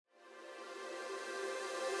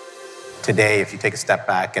Today, if you take a step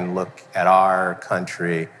back and look at our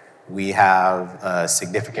country, we have a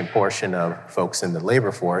significant portion of folks in the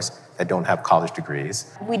labor force that don't have college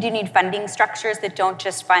degrees. We do need funding structures that don't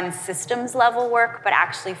just fund systems level work, but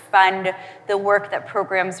actually fund the work that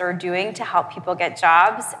programs are doing to help people get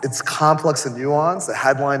jobs. It's complex and nuanced. The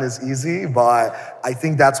headline is easy, but I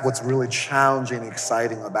think that's what's really challenging and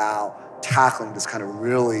exciting about tackling this kind of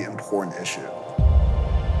really important issue.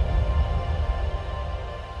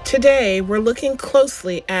 Today, we're looking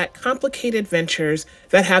closely at complicated ventures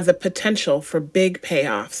that have the potential for big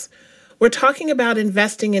payoffs. We're talking about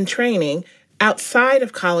investing in training outside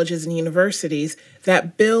of colleges and universities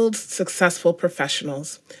that builds successful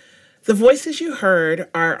professionals. The voices you heard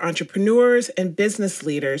are entrepreneurs and business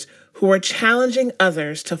leaders who are challenging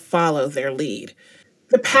others to follow their lead.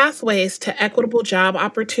 The pathways to equitable job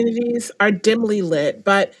opportunities are dimly lit,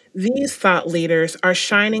 but these thought leaders are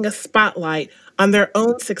shining a spotlight on their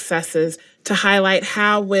own successes to highlight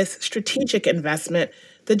how, with strategic investment,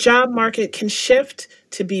 the job market can shift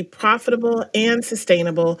to be profitable and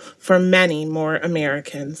sustainable for many more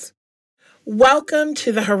Americans. Welcome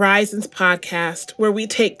to the Horizons podcast, where we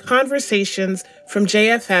take conversations from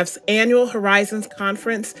JFF's annual Horizons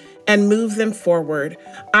Conference and move them forward.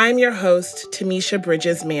 I'm your host, Tamisha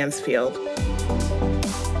Bridges Mansfield.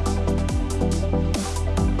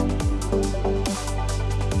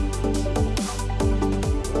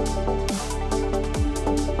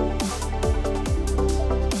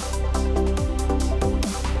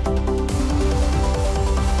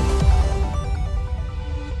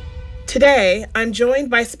 Today, I'm joined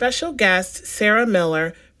by special guest Sarah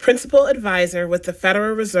Miller, Principal Advisor with the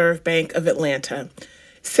Federal Reserve Bank of Atlanta.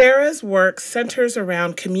 Sarah's work centers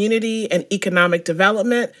around community and economic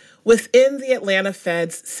development within the Atlanta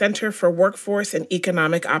Fed's Center for Workforce and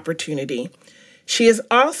Economic Opportunity. She is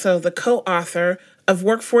also the co-author of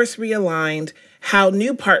Workforce Realigned: How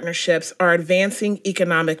New Partnerships Are Advancing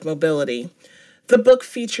Economic Mobility. The book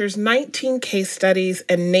features 19 case studies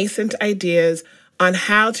and nascent ideas on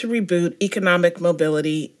how to reboot economic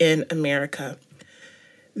mobility in America.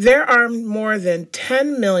 There are more than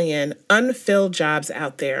 10 million unfilled jobs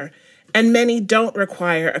out there, and many don't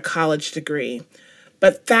require a college degree.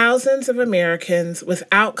 But thousands of Americans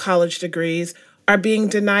without college degrees are being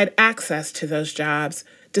denied access to those jobs,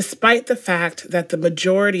 despite the fact that the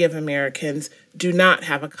majority of Americans do not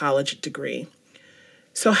have a college degree.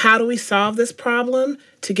 So how do we solve this problem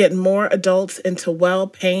to get more adults into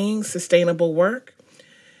well-paying, sustainable work?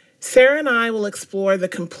 Sarah and I will explore the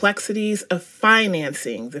complexities of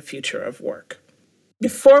financing the future of work.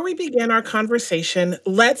 Before we begin our conversation,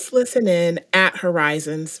 let's listen in at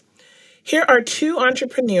Horizons. Here are two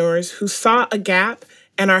entrepreneurs who saw a gap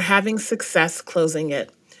and are having success closing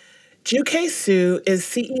it. Juke Su is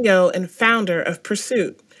CEO and founder of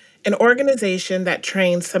Pursuit, an organization that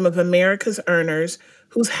trains some of America's earners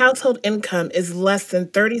whose household income is less than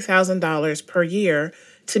 $30,000 per year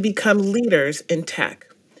to become leaders in tech.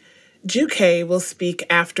 Juke will speak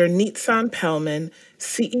after Nitsan Pellman,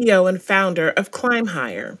 CEO and founder of Climb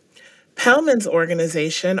Higher. Pellman's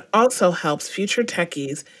organization also helps future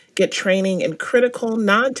techies get training in critical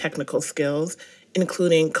non-technical skills,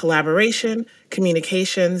 including collaboration,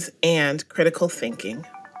 communications, and critical thinking.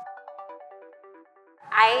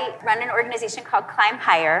 I run an organization called Climb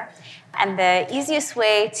Higher, and the easiest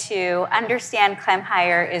way to understand Climb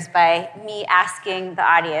Higher is by me asking the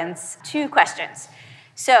audience two questions.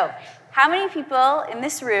 So, how many people in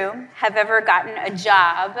this room have ever gotten a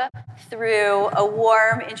job through a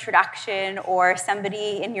warm introduction or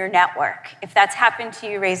somebody in your network? If that's happened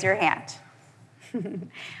to you, raise your hand.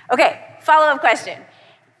 Okay, follow-up question.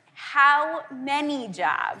 How many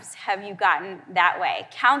jobs have you gotten that way?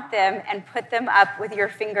 Count them and put them up with your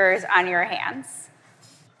fingers on your hands.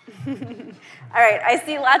 All right, I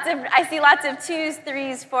see lots of 2s,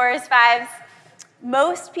 3s, 4s, 5s.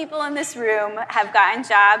 Most people in this room have gotten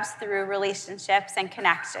jobs through relationships and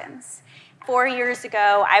connections. 4 years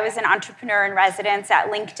ago, I was an entrepreneur in residence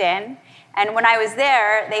at LinkedIn, and when I was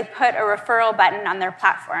there, they put a referral button on their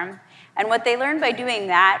platform. And what they learned by doing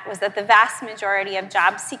that was that the vast majority of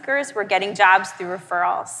job seekers were getting jobs through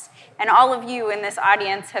referrals. And all of you in this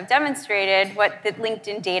audience have demonstrated what the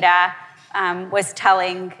LinkedIn data was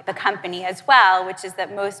telling the company as well, which is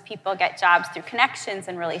that most people get jobs through connections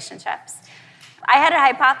and relationships. I had a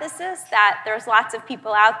hypothesis that there's lots of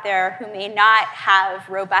people out there who may not have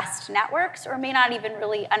robust networks or may not even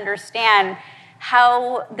really understand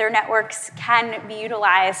how their networks can be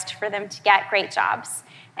utilized for them to get great jobs.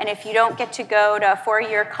 And if you don't get to go to a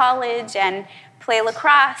 4-year college and play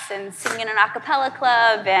lacrosse and sing in an a cappella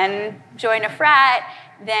club and join a frat,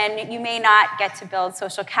 then you may not get to build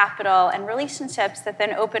social capital and relationships that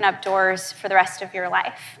then open up doors for the rest of your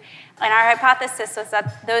life. And our hypothesis was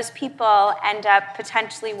that those people end up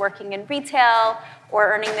potentially working in retail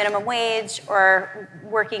or earning minimum wage or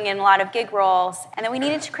working in a lot of gig roles. And then we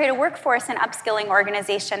needed to create a workforce and upskilling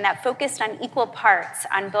organization that focused on equal parts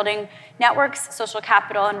on building networks, social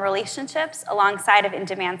capital, and relationships alongside of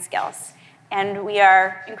in-demand skills. And we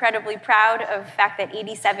are incredibly proud of the fact that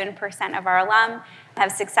 87% of our alum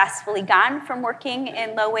have successfully gone from working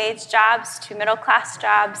in low-wage jobs to middle-class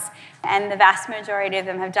jobs, and the vast majority of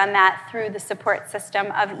them have done that through the support system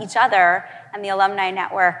of each other and the alumni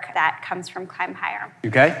network that comes from Climb Higher.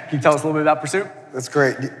 Okay, can you tell us a little bit about Pursuit? That's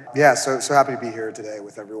great. Yeah, so happy to be here today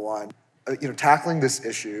with everyone. Tackling this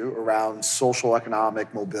issue around social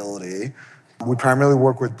economic mobility, we primarily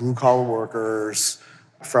work with blue-collar workers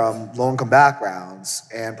from low-income backgrounds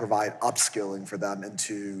and provide upskilling for them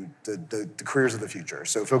into the careers of the future,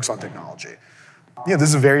 so focus on technology. This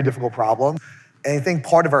is a very difficult problem, and I think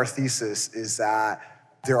part of our thesis is that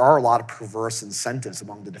there are a lot of perverse incentives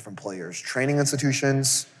among the different players: training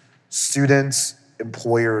institutions, students,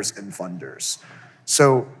 employers, and funders.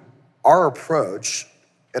 So our approach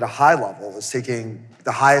at a high level is taking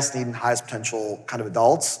the highest need and highest potential kind of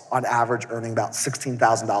adults, on average earning about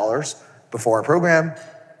 $16,000 before our program,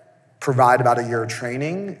 provide about a year of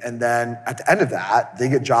training, and then at the end of that, they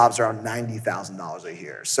get jobs around $90,000 a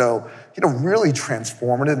year. So, really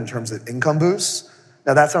transformative in terms of income boosts.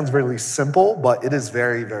 Now that sounds really simple, but it is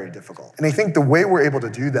very, very difficult. And I think the way we're able to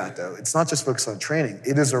do that, though, it's not just focused on training,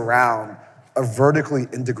 it is around a vertically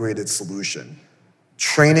integrated solution.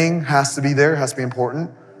 Training has to be there, has to be important.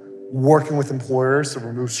 Working with employers to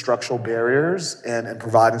remove structural barriers and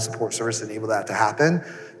providing support service to enable that to happen.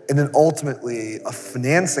 And then ultimately a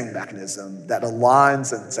financing mechanism that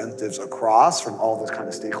aligns incentives across from all those kind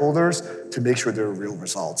of stakeholders to make sure there are real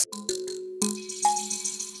results.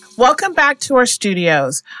 Welcome back to our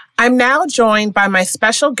studios. I'm now joined by my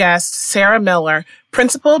special guest, Sarah Miller,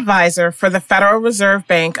 Principal Advisor for the Federal Reserve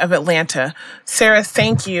Bank of Atlanta. Sarah,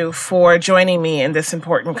 thank you for joining me in this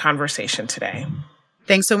important conversation today.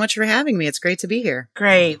 Thanks so much for having me. It's great to be here.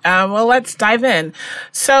 Great. Well, let's dive in.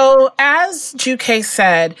 So as Juke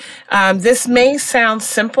said, this may sound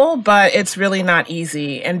simple, but it's really not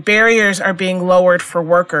easy. And barriers are being lowered for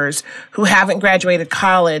workers who haven't graduated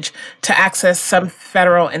college to access some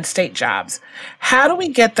federal and state jobs. How do we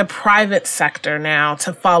get the private sector now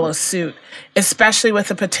to follow suit, especially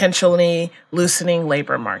with a potentially loosening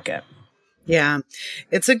labor market? Yeah,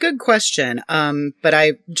 it's a good question. But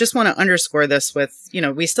I just want to underscore this with,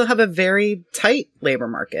 we still have a very tight labor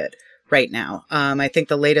market right now. I think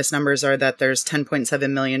the latest numbers are that there's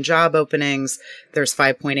 10.7 million job openings. There's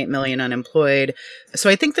 5.8 million unemployed. So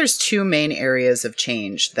I think there's two main areas of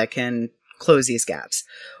change that can close these gaps.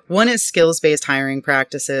 One is skills-based hiring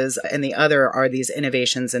practices, and the other are these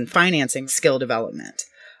innovations in financing skill development.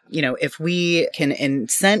 If we can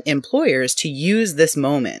incent employers to use this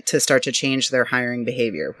moment to start to change their hiring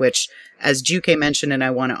behavior, which, as Juke mentioned, and I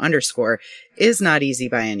want to underscore, is not easy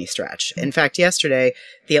by any stretch. In fact, yesterday,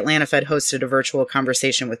 the Atlanta Fed hosted a virtual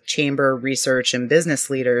conversation with chamber, research, and business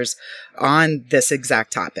leaders on this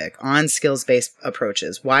exact topic, on skills-based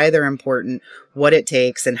approaches, why they're important, what it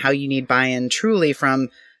takes, and how you need buy-in truly from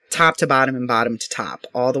top to bottom and bottom to top,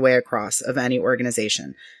 all the way across of any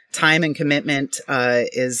organization. Time and commitment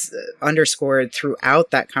is underscored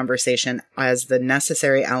throughout that conversation as the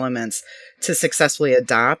necessary elements to successfully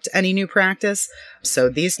adopt any new practice. So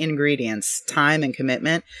these ingredients, time and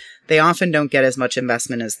commitment, they often don't get as much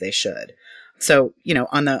investment as they should. So,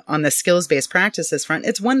 on the skills-based practices front,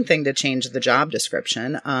 it's one thing to change the job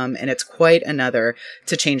description, and it's quite another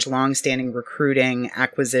to change long-standing recruiting,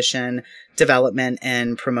 acquisition, development,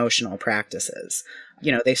 and promotional practices.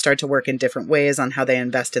 They start to work in different ways on how they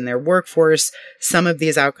invest in their workforce. Some of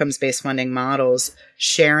these outcomes-based funding models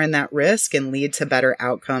share in that risk and lead to better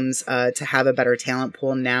outcomes to have a better talent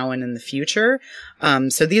pool now and in the future.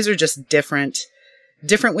 So these are just different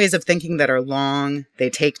ways of thinking that are long, they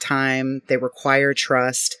take time, they require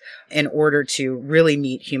trust in order to really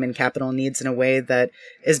meet human capital needs in a way that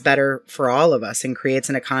is better for all of us and creates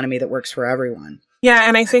an economy that works for everyone. Yeah,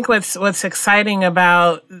 and I think what's exciting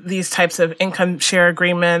about these types of income share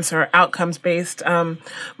agreements or outcomes-based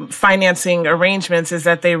financing arrangements is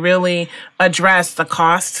that they really address the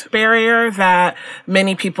cost barrier that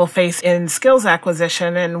many people face in skills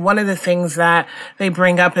acquisition. And one of the things that they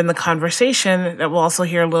bring up in the conversation that we'll also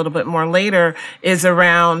hear a little bit more later is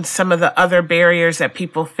around some of the other barriers that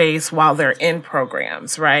people face while they're in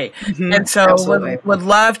programs, right? Mm-hmm, and so would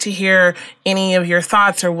love to hear any of your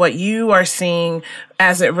thoughts or what you are seeing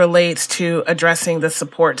as it relates to addressing the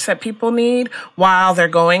supports that people need while they're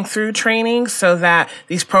going through training, so that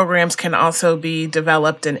these programs can also be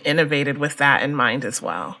developed and innovated with that in mind as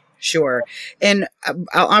well. Sure. And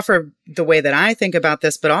I'll offer the way that I think about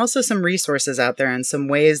this, but also some resources out there and some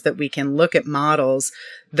ways that we can look at models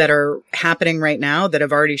that are happening right now that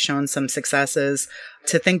have already shown some successes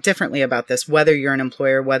to think differently about this, whether you're an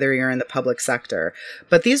employer, whether you're in the public sector.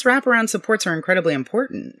 But these wraparound supports are incredibly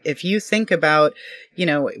important. If you think about,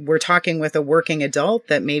 we're talking with a working adult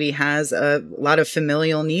that maybe has a lot of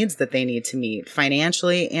familial needs that they need to meet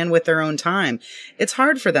financially and with their own time. It's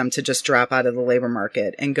hard for them to just drop out of the labor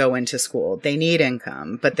market and go into school. They need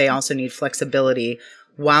income, but they also need flexibility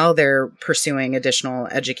while they're pursuing additional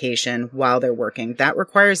education, while they're working. That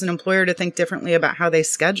requires an employer to think differently about how they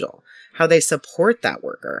schedule, how they support that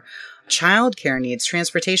worker. Childcare needs,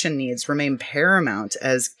 transportation needs remain paramount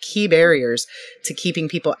as key barriers to keeping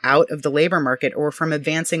people out of the labor market or from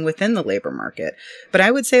advancing within the labor market. But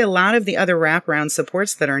I would say a lot of the other wraparound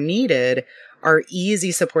supports that are needed are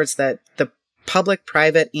easy supports that the public,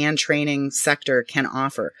 private, and training sector can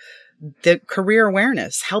offer. The career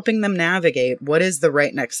awareness, helping them navigate what is the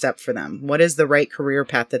right next step for them, what is the right career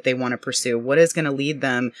path that they want to pursue, what is going to lead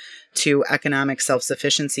them to economic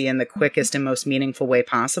self-sufficiency in the quickest and most meaningful way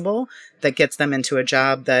possible that gets them into a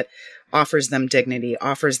job that offers them dignity,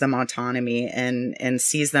 offers them autonomy, and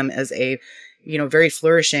sees them as a very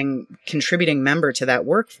flourishing, contributing member to that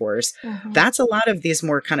workforce. Mm-hmm. That's a lot of these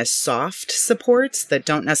more kind of soft supports that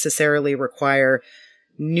don't necessarily require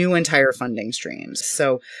new entire funding streams.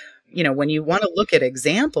 So when you want to look at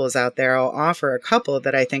examples out there, I'll offer a couple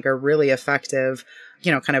that I think are really effective,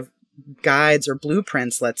 kind of guides or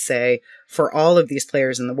blueprints, let's say, for all of these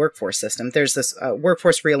players in the workforce system. There's this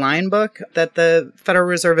Workforce Realign book that the Federal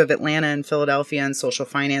Reserve of Atlanta and Philadelphia and Social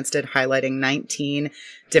Finance did, highlighting 19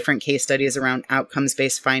 different case studies around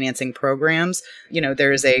outcomes-based financing programs.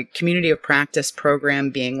 There is a community of practice program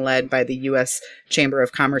being led by the U.S. Chamber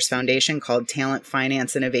of Commerce Foundation called Talent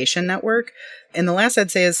Finance Innovation Network. And the last I'd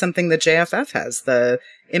say is something that JFF has, the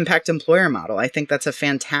Impact Employer Model. I think that's a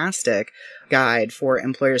fantastic guide for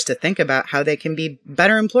employers to think about how they can be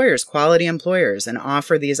better employers, quality employers, and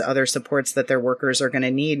offer these other supports that their workers are going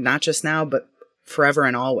to need, not just now, but forever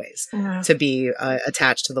and always, to be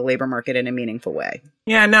attached to the labor market in a meaningful way.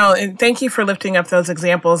 Yeah, no, and thank you for lifting up those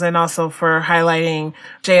examples and also for highlighting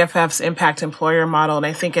JFF's Impact Employer Model. And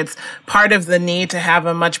I think it's part of the need to have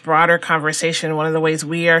a much broader conversation. One of the ways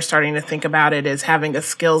we are starting to think about it is having a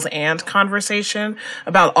skills and conversation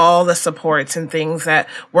about all the supports and things that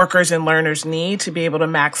workers and learners need to be able to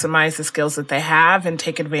maximize the skills that they have and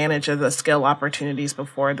take advantage of the skill opportunities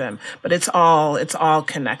before them. But it's all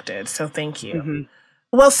connected. So thank you. Mm-hmm.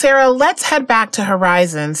 Well, Sarah, let's head back to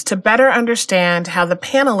Horizons to better understand how the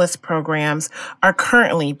panelist programs are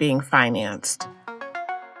currently being financed.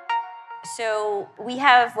 So we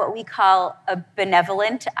have what we call a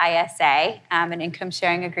benevolent ISA, an income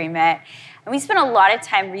sharing agreement. And we spend a lot of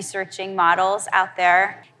time researching models out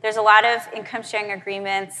there. There's a lot of income sharing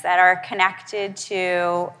agreements that are connected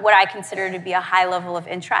to what I consider to be a high level of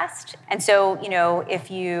interest. And so,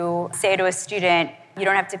 if you say to a student, you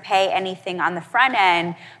don't have to pay anything on the front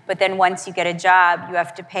end, but then once you get a job, you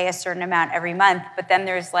have to pay a certain amount every month. But then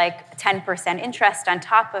there's like 10% interest on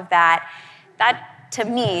top of that. That, to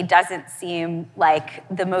me, doesn't seem like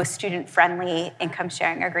the most student-friendly income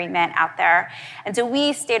sharing agreement out there. And so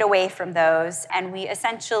we stayed away from those, and we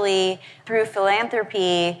essentially, through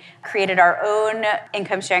philanthropy, created our own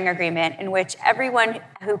income sharing agreement in which everyone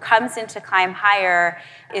who comes into Climb Higher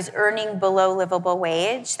is earning below livable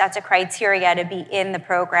wage. That's a criteria to be in the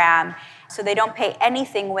program. So they don't pay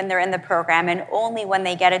anything when they're in the program, and only when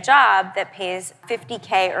they get a job that pays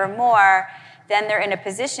 $50K or more, then they're in a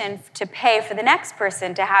position to pay for the next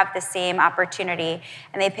person to have the same opportunity.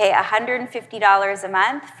 And they pay $150 a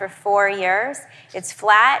month for 4 years. It's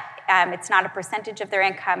flat. It's not a percentage of their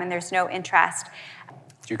income, and there's no interest.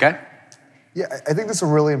 You okay? Yeah, I think this is a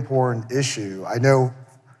really important issue. I know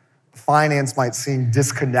finance might seem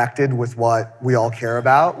disconnected with what we all care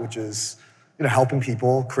about, which is helping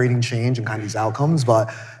people, creating change and kind of these outcomes,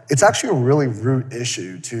 but it's actually a really root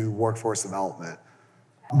issue to workforce development.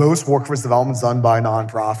 Most workforce development is done by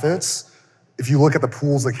nonprofits. If you look at the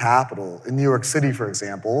pools of capital, in New York City, for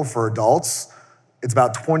example, for adults, it's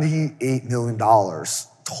about $28 million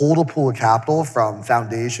total pool of capital from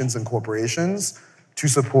foundations and corporations to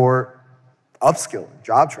support upskilling,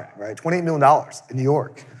 job training, right? $28 million in New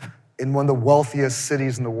York, in one of the wealthiest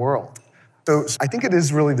cities in the world. So I think it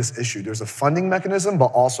is really this issue. There's a funding mechanism, but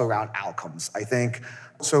also around outcomes, I think.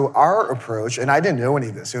 So our approach, and I didn't know any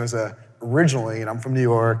of this, as a originally, and I'm from New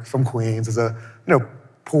York, from Queens, as a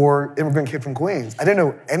poor immigrant kid from Queens. I didn't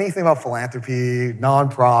know anything about philanthropy,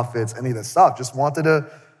 nonprofits, any of this stuff. Just wanted to,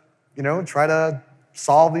 try to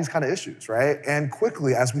solve these kind of issues, right? And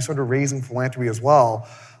quickly, as we started raising philanthropy as well,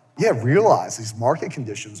 realize these market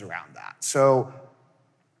conditions around that. So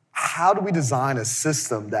how do we design a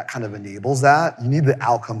system that kind of enables that? You need the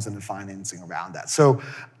outcomes and the financing around that. So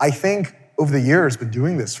I think over the years, been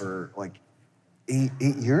doing this for like eight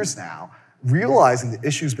years now, realizing the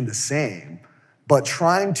issue's been the same, but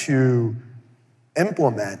trying to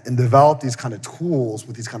implement and develop these kind of tools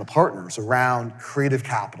with these kind of partners around creative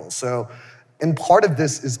capital. So, and part of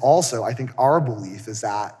this is also, I think our belief is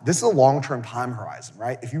that this is a long-term time horizon,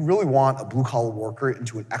 right? If you really want a blue-collar worker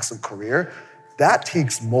into an excellent career, that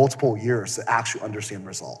takes multiple years to actually understand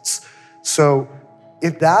results. So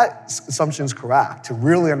if that assumption is correct, to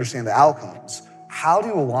really understand the outcomes, how do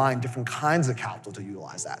you align different kinds of capital to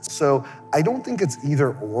utilize that? So I don't think it's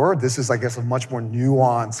either or. This is, I guess, a much more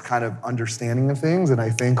nuanced kind of understanding of things, and I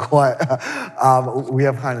think what we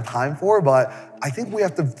have kind of time for. But I think we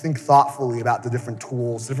have to think thoughtfully about the different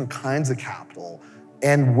tools, different kinds of capital,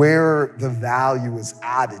 and where the value is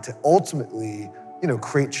added to ultimately,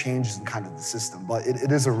 create changes in kind of the system. But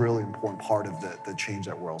it is a really important part of the change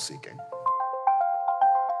that we're all seeking.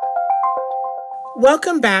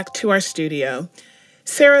 Welcome back to our studio.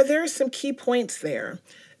 Sarah, there are some key points there.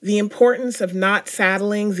 The importance of not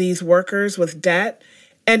saddling these workers with debt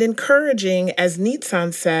and encouraging, as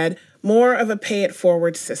Nitsan said, more of a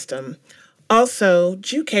pay-it-forward system. Also,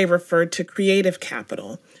 Juke referred to creative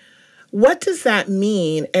capital. What does that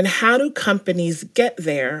mean, and how do companies get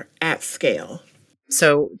there at scale?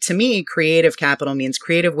 So to me, creative capital means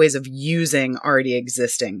creative ways of using already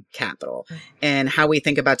existing capital and how we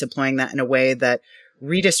think about deploying that in a way that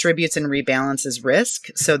redistributes and rebalances risk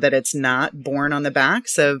so that it's not borne on the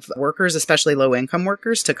backs of workers, especially low-income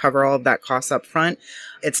workers, to cover all of that cost up front.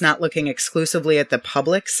 It's not looking exclusively at the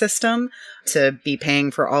public system to be paying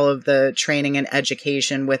for all of the training and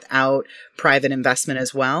education without private investment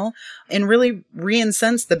as well, and really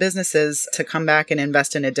re-incense the businesses to come back and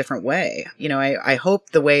invest in a different way. I hope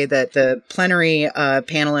the way that the plenary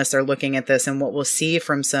panelists are looking at this and what we'll see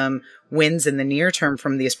from some wins in the near term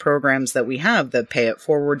from these programs that we have, the Pay It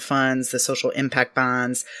Forward funds, the social impact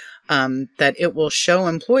bonds, that it will show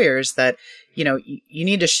employers that, you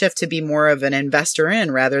need to shift to be more of an investor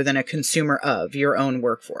in rather than a consumer of your own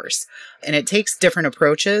workforce. And it takes different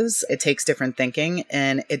approaches. It takes different thinking.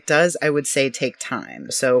 And it does, I would say, take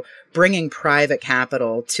time. So bringing private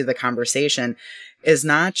capital to the conversation is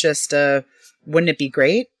not just wouldn't it be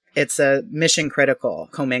great? It's a mission critical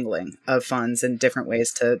commingling of funds and different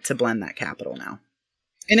ways to blend that capital now.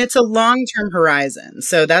 And it's a long-term horizon.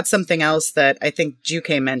 So that's something else that I think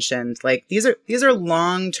Juke mentioned. Like these are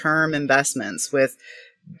long-term investments with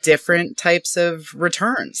different types of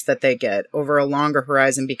returns that they get over a longer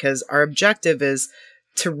horizon, because our objective is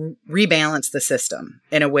to rebalance the system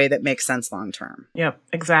in a way that makes sense long term. Yep,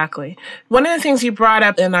 exactly. One of the things you brought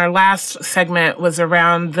up in our last segment was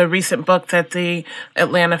around the recent book that the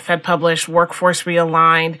Atlanta Fed published, Workforce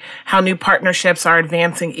Realigned, How New Partnerships Are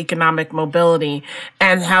Advancing Economic Mobility,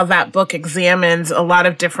 and how that book examines a lot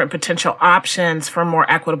of different potential options for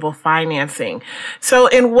more equitable financing. So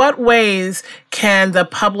in what ways can the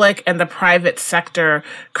public and the private sector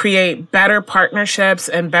create better partnerships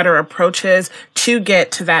and better approaches to get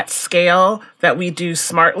to that scale that we do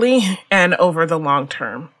smartly and over the long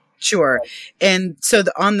term? Sure. And so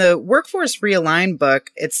on the Workforce Realigned book,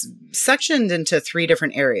 it's sectioned into 3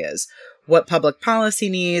 different areas: what public policy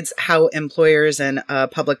needs, how employers and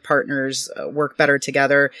public partners work better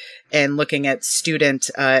together, and looking at student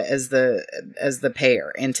as the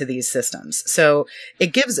payer into these systems. So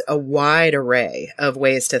it gives a wide array of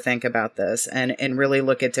ways to think about this and really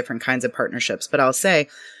look at different kinds of partnerships. But I'll say,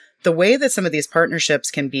 the way that some of these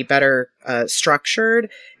partnerships can be better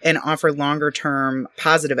structured and offer longer term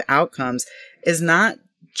positive outcomes is not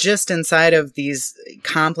just inside of these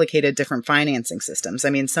complicated different financing systems.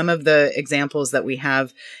 I mean, some of the examples that we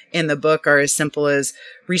have in the book are as simple as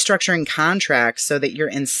restructuring contracts so that you're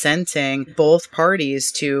incenting both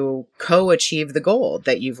parties to co-achieve the goal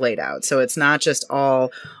that you've laid out. So it's not just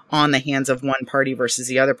all on the hands of one party versus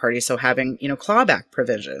the other party. So having, clawback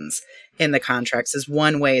provisions in the contracts is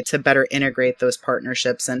one way to better integrate those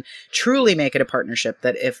partnerships and truly make it a partnership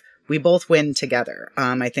that if we both win together.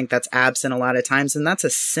 I think that's absent a lot of times, and that's a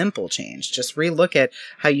simple change. Just relook at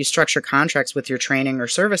how you structure contracts with your training or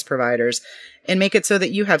service providers and make it so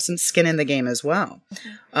that you have some skin in the game as well.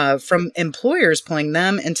 From employers pulling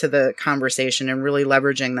them into the conversation and really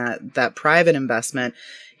leveraging that private investment.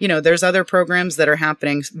 There's other programs that are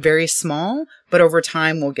happening very small, but over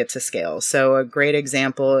time will get to scale. So a great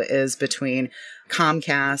example is between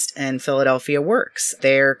Comcast and Philadelphia Works.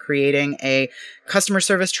 They're creating a customer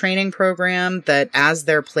service training program that as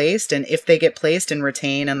they're placed, and if they get placed and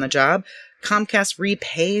retain on the job, Comcast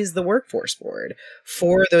repays the workforce board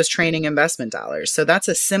for those training investment dollars. So that's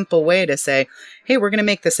a simple way to say, hey, we're going to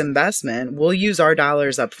make this investment. We'll use our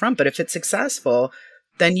dollars up front, but if it's successful,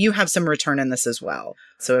 then you have some return in this as well.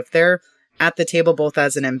 So if they're at the table both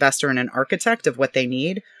as an investor and an architect of what they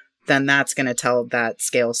need, then that's going to tell that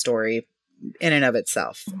scale story in and of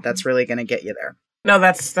itself. That's really going to get you there. No,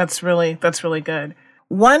 that's really good.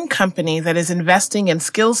 One company that is investing in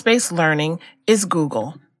skills-based learning is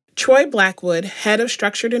Google. Troy Blackwood, head of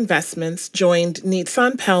structured investments, joined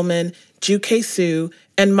Nitsan Pellman, Juke Su,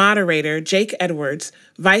 and moderator Jake Edwards,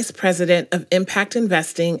 vice president of impact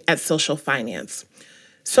investing at Social Finance.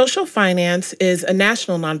 Social Finance is a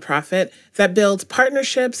national nonprofit that builds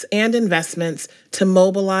partnerships and investments to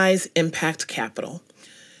mobilize impact capital.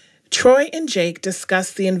 Troy and Jake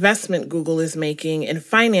discuss the investment Google is making in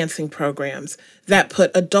financing programs that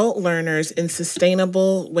put adult learners in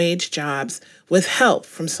sustainable wage jobs with help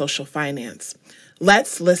from Social Finance.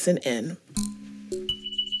 Let's listen in.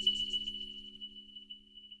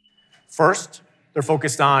 First, they're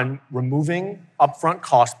focused on removing upfront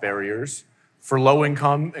cost barriers for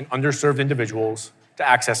low-income and underserved individuals to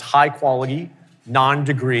access high-quality,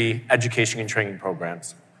 non-degree education and training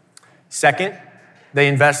programs. Second, they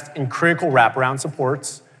invest in critical wraparound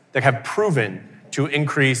supports that have proven to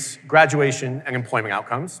increase graduation and employment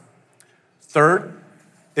outcomes. Third,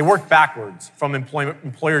 they work backwards from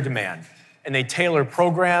employer demand, and they tailor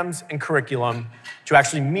programs and curriculum to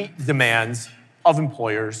actually meet the demands of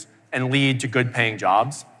employers and lead to good-paying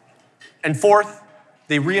jobs. And fourth,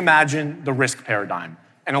 they reimagine the risk paradigm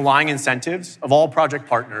and align incentives of all project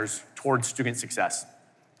partners towards student success.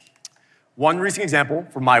 One recent example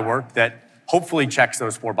from my work that hopefully checks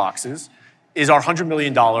those 4 boxes is our $100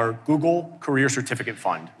 million Google Career Certificate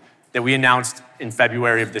Fund that we announced in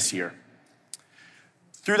February of this year.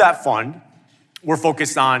 Through that fund, we're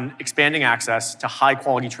focused on expanding access to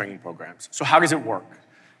high-quality training programs. So how does it work?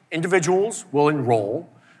 Individuals will enroll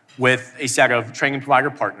with a set of training provider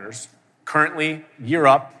partners, currently Year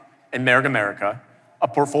Up and Merit America, a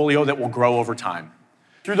portfolio that will grow over time.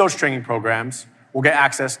 Through those training programs, we'll get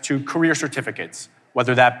access to career certificates,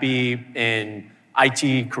 whether that be in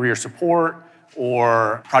IT career support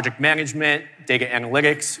or project management, data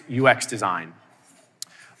analytics, UX design.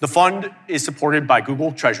 The fund is supported by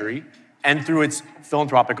Google Treasury and through its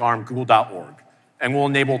philanthropic arm, Google.org, and will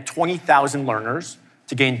enable 20,000 learners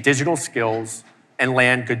to gain digital skills and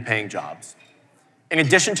land good-paying jobs. In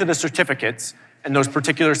addition to the certificates and those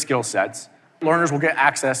particular skill sets, learners will get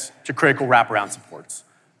access to critical wraparound supports,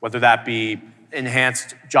 whether that be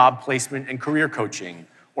enhanced job placement and career coaching,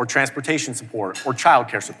 or transportation support, or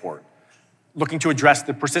childcare support, looking to address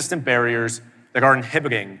the persistent barriers that are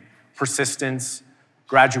inhibiting persistence,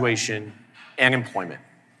 graduation, and employment.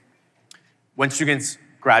 When students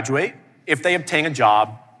graduate, if they obtain a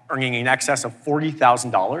job earning in excess of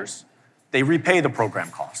 $40,000, they repay the program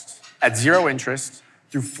costs at zero interest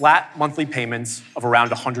through flat monthly payments of around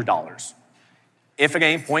 $100. If at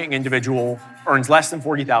any point an individual earns less than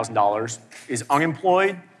 $40,000, is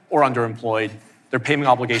unemployed or underemployed, their payment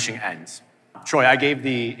obligation ends. Troy, I gave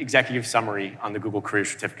the executive summary on the Google Career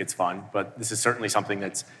Certificates Fund, but this is certainly something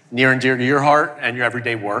that's near and dear to your heart and your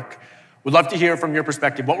everyday work. We'd love to hear from your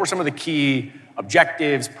perspective, what were some of the key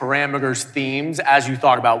objectives, parameters, themes as you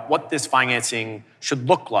thought about what this financing should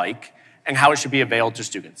look like and how it should be available to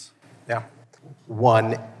students? Yeah.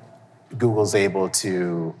 One, Google's able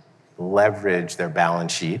to leverage their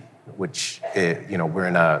balance sheet, which, we're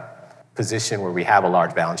in a position where we have a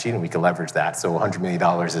large balance sheet and we can leverage that. So $100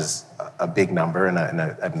 million is a big number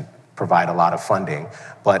and provide a lot of funding.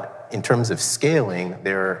 But in terms of scaling,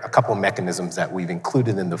 there are a couple of mechanisms that we've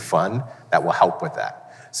included in the fund that will help with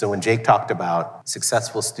that. So when Jake talked about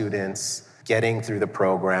successful students getting through the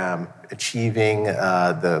program, achieving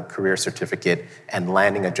the career certificate, and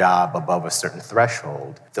landing a job above a certain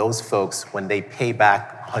threshold, those folks, when they pay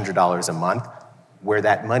back $100 a month, where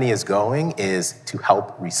that money is going is to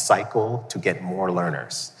help recycle to get more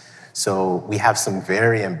learners. So we have some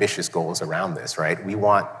very ambitious goals around this, right? We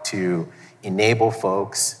want to enable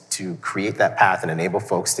folks to create that path and enable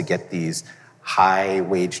folks to get these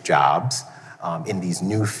high-wage jobs in these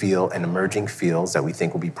new field and emerging fields that we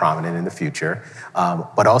think will be prominent in the future,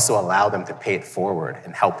 but also allow them to pay it forward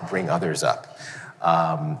and help bring others up.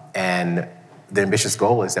 And the ambitious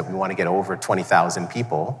goal is that we want to get over 20,000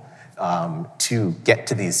 people to get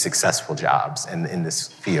to these successful jobs in this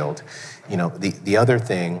field. The other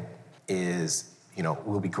thing is,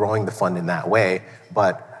 we'll be growing the fund in that way,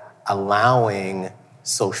 but allowing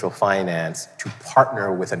social finance to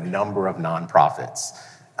partner with a number of nonprofits.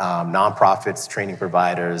 Nonprofits, training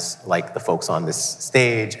providers, like the folks on this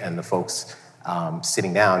stage and the folks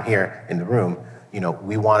sitting down here in the room,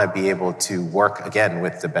 we want to be able to work, again,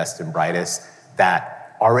 with the best and brightest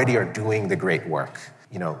that already are doing the great work.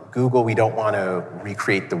 Google, we don't want to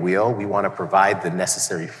recreate the wheel. We want to provide the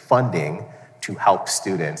necessary funding to help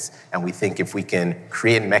students. And we think if we can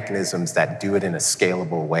create mechanisms that do it in a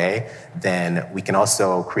scalable way, then we can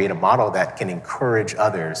also create a model that can encourage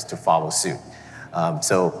others to follow suit.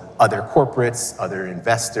 So other corporates, other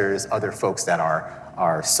investors, other folks that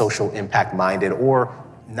are social impact minded or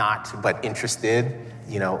not but interested.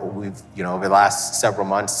 We've over the last several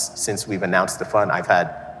months since we've announced the fund, I've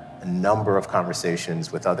had a number of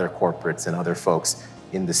conversations with other corporates and other folks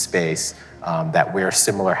in the space that wear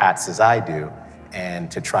similar hats as I do,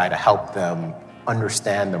 and to try to help them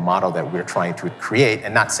understand the model that we're trying to create,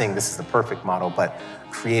 and not saying this is the perfect model, but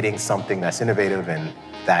creating something that's innovative and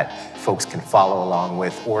that folks can follow along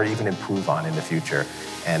with or even improve on in the future.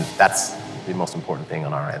 And that's the most important thing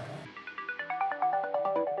on our end.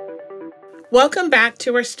 Welcome back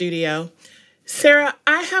to our studio. Sarah,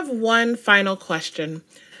 I have one final question.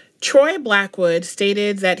 Troy Blackwood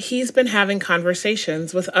stated that he's been having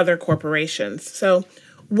conversations with other corporations. So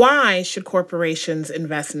why should corporations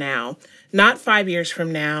invest now, not 5 years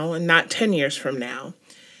from now and not 10 years from now?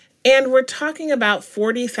 And we're talking about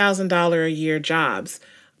 $40,000 a year jobs.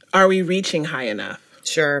 Are we reaching high enough?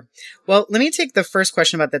 Sure. Well, let me take the first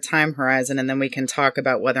question about the time horizon, and then we can talk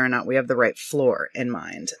about whether or not we have the right floor in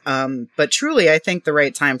mind. But truly, I think the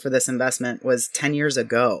right time for this investment was 10 years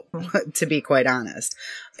ago, to be quite honest.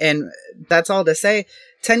 And that's all to say,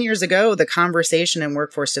 10 years ago, the conversation in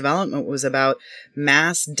workforce development was about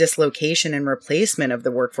mass dislocation and replacement of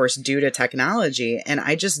the workforce due to technology. And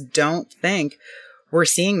I just don't think we're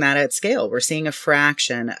seeing that at scale. We're seeing a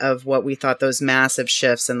fraction of what we thought those massive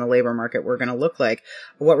shifts in the labor market were going to look like.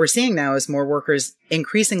 What we're seeing now is more workers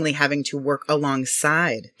increasingly having to work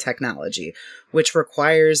alongside technology, which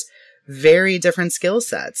requires very different skill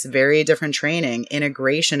sets, very different training,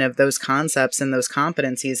 integration of those concepts and those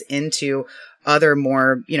competencies into other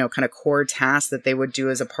more, kind of core tasks that they would do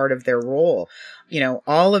as a part of their role.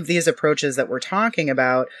 All of these approaches that we're talking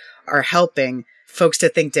about are helping folks to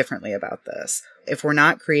think differently about this. If we're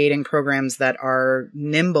not creating programs that are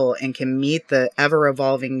nimble and can meet the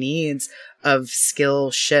ever-evolving needs of skill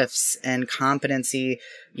shifts and competency,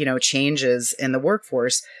 changes in the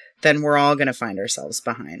workforce, then we're all going to find ourselves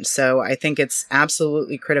behind. So I think it's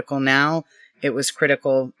absolutely critical now. It was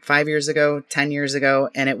critical 5 years ago, 10 years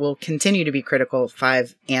ago, and it will continue to be critical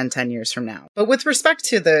 5 and 10 years from now. But with respect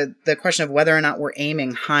to the question of whether or not we're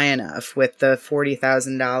aiming high enough with the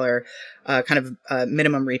 $40,000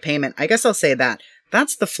 minimum repayment, I guess I'll say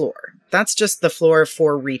that's the floor. That's just the floor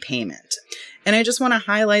for repayment. And I just want to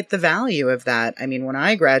highlight the value of that. I mean, when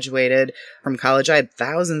I graduated from college, I had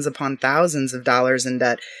thousands upon thousands of dollars in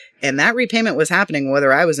debt. And that repayment was happening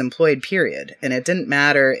whether I was employed, period. And it didn't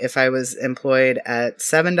matter if I was employed at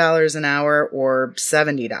 $7 an hour or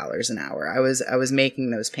 $70 an hour. I was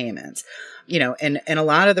making those payments. And a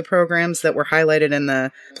lot of the programs that were highlighted in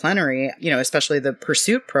the plenary, especially the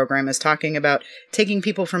Pursuit program, is talking about taking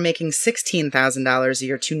people from making $16,000 a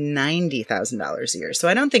year to $90,000 a year. So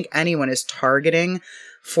I don't think anyone is targeting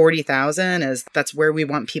 40,000 as that's where we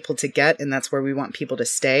want people to get and that's where we want people to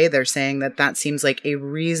stay. They're saying that seems like a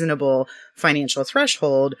reasonable financial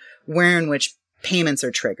threshold where in which payments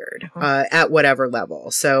are triggered at whatever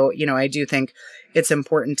level. So, I do think it's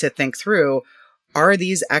important to think through, are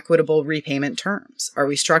these equitable repayment terms? Are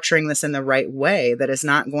we structuring this in the right way that is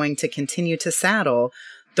not going to continue to saddle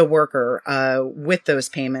the worker with those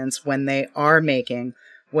payments when they are making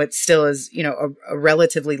what still is, a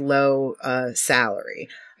relatively low salary?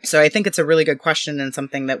 So I think it's a really good question and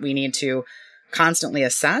something that we need to constantly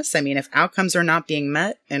assess. I mean, if outcomes are not being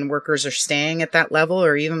met and workers are staying at that level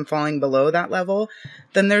or even falling below that level,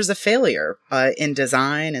 then there's a failure in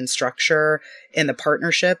design and structure in the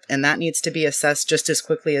partnership. And that needs to be assessed just as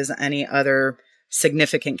quickly as any other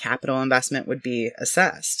significant capital investment would be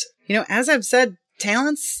assessed. As I've said,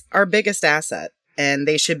 talent's our biggest asset, and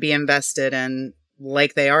they should be invested in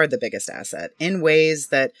like they are the biggest asset in ways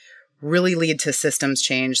that really lead to systems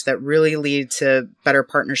change, that really lead to better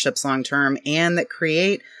partnerships long term, and that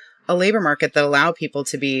create a labor market that allow people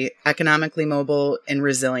to be economically mobile and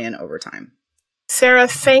resilient over time. Sarah,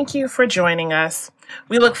 thank you for joining us.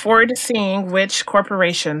 We look forward to seeing which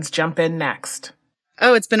corporations jump in next.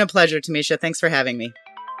 Oh, it's been a pleasure, Tamisha. Thanks for having me.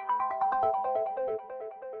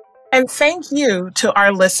 And thank you to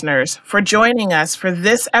our listeners for joining us for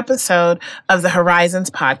this episode of the Horizons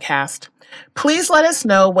podcast. Please let us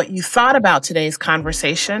know what you thought about today's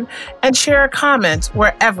conversation and share a comment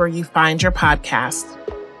wherever you find your podcast.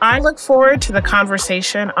 I look forward to the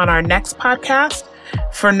conversation on our next podcast.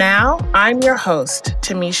 For now, I'm your host,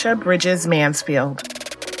 Tamisha Bridges Mansfield.